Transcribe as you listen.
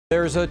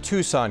There's a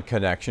Tucson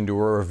connection to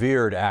a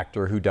revered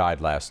actor who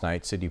died last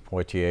night. Sidney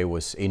Poitier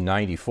was in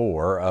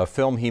 '94. A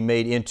film he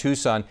made in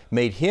Tucson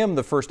made him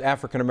the first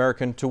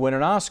African-American to win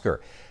an Oscar.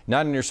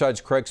 9 on Your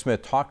Side's Craig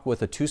Smith talked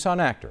with a Tucson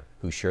actor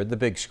who shared the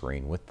big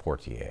screen with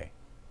Poitier.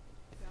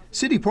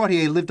 Sidney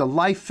Poitier lived a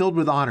life filled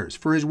with honors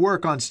for his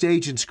work on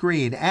stage and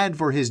screen and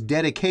for his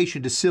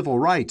dedication to civil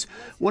rights.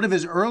 One of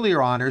his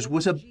earlier honors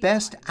was a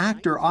Best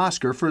Actor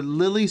Oscar for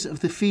Lilies of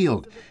the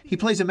Field. He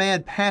plays a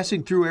man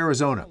passing through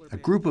Arizona. A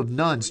group of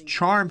nuns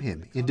charm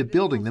him into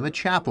building them a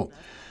chapel.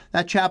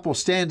 That chapel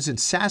stands in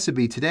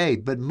Sassabee today,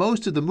 but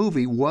most of the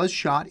movie was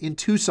shot in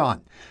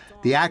Tucson.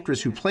 The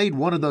actress who played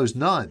one of those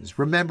nuns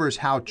remembers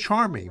how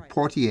charming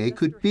Poitier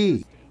could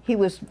be. He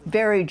was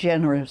very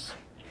generous,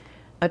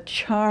 a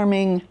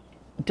charming,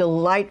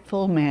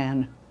 delightful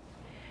man.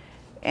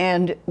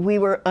 And we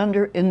were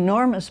under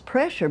enormous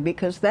pressure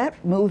because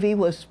that movie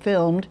was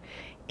filmed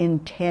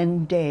in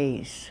 10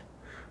 days.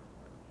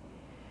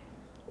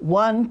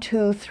 1,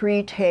 2,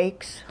 3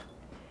 takes.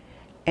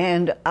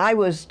 And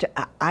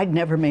I'd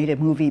never made a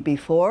movie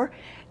before,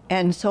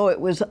 and so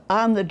it was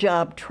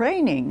on-the-job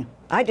training.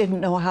 I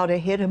didn't know how to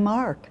hit a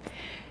mark.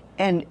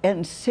 And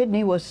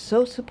Sidney was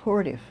so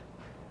supportive.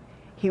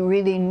 He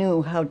really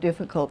knew how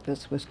difficult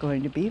this was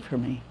going to be for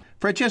me.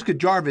 Francesca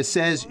Jarvis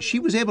says she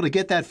was able to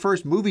get that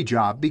first movie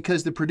job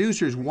because the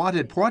producers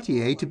wanted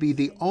Poitier to be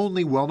the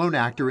only well-known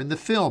actor in the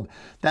film.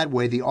 That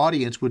way the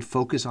audience would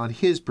focus on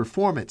his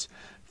performance.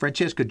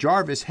 Francesca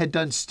Jarvis had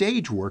done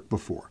stage work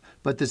before,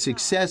 but the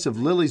success of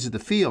Lilies of the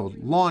Field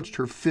launched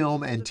her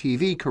film and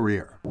TV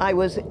career. I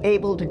was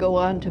able to go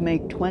on to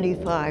make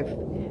 25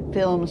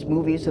 films,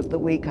 movies of the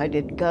week. I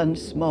did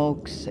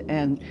Gunsmokes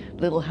and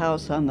Little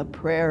House on the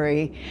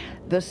Prairie.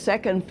 The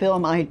second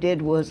film I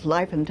did was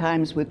Life and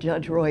Times with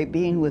Judge Roy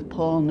Bean with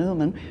Paul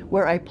Newman,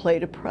 where I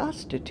played a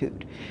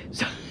prostitute.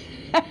 So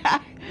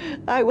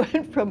I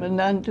went from a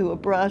nun to a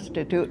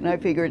prostitute, and I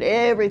figured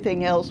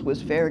everything else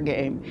was fair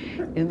game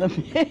in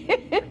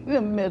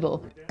the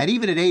middle. And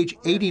even at age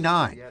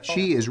 89,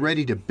 she is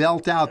ready to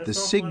belt out the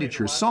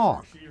signature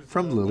song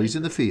from Lilies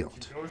in the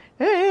Field.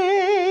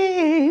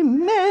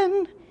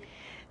 Amen,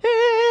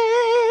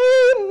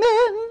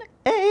 amen,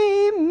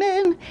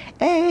 amen,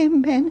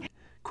 amen.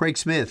 Craig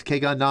Smith,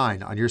 KGUN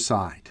 9 on your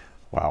side.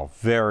 Wow,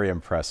 very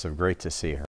impressive. Great to see her.